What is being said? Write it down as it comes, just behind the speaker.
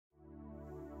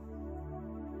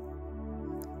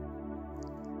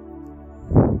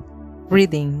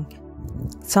Reading.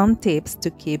 Some tips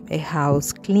to keep a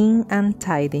house clean and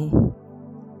tidy.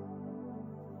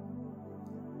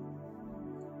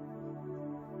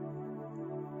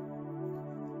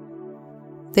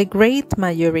 The great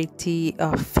majority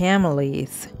of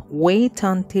families wait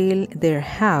until their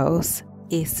house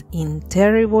is in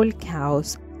terrible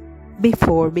chaos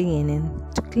before beginning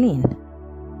to clean.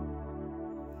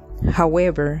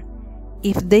 However,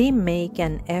 if they make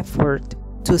an effort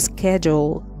to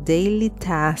schedule daily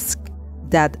tasks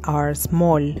that are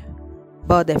small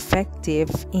but effective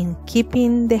in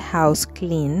keeping the house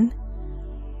clean,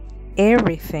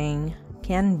 everything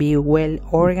can be well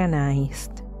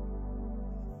organized.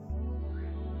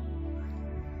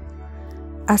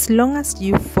 As long as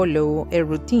you follow a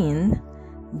routine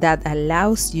that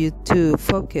allows you to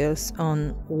focus on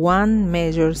one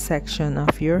major section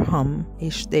of your home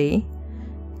each day,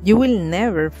 you will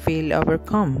never feel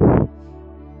overcome.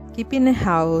 Keeping a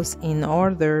house in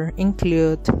order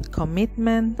includes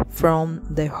commitment from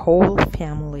the whole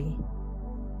family.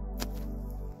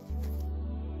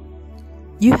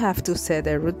 You have to set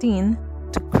a routine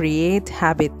to create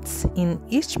habits in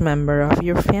each member of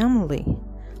your family.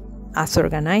 As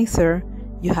organizer,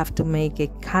 you have to make a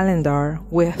calendar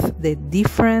with the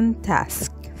different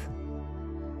tasks.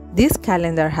 This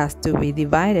calendar has to be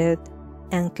divided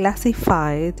and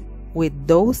classified with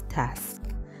those tasks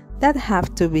that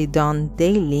have to be done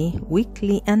daily,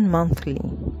 weekly, and monthly.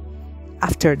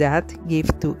 After that, give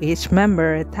to each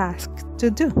member a task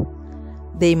to do.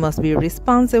 They must be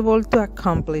responsible to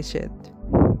accomplish it.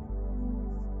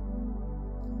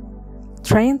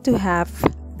 Trying to have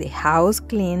the house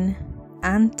clean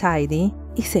and tidy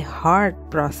is a hard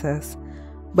process,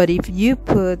 but if you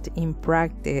put in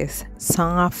practice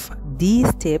some of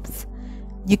these tips,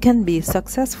 you can be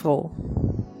successful.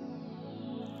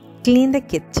 Clean the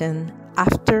kitchen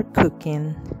after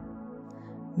cooking.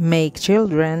 Make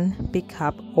children pick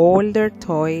up all their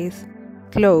toys,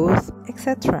 clothes,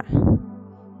 etc.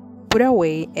 Put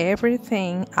away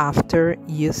everything after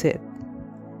use it.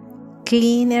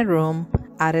 Clean a room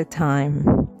at a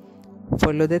time.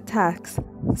 Follow the tasks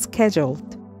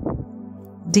scheduled.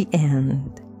 The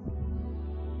end.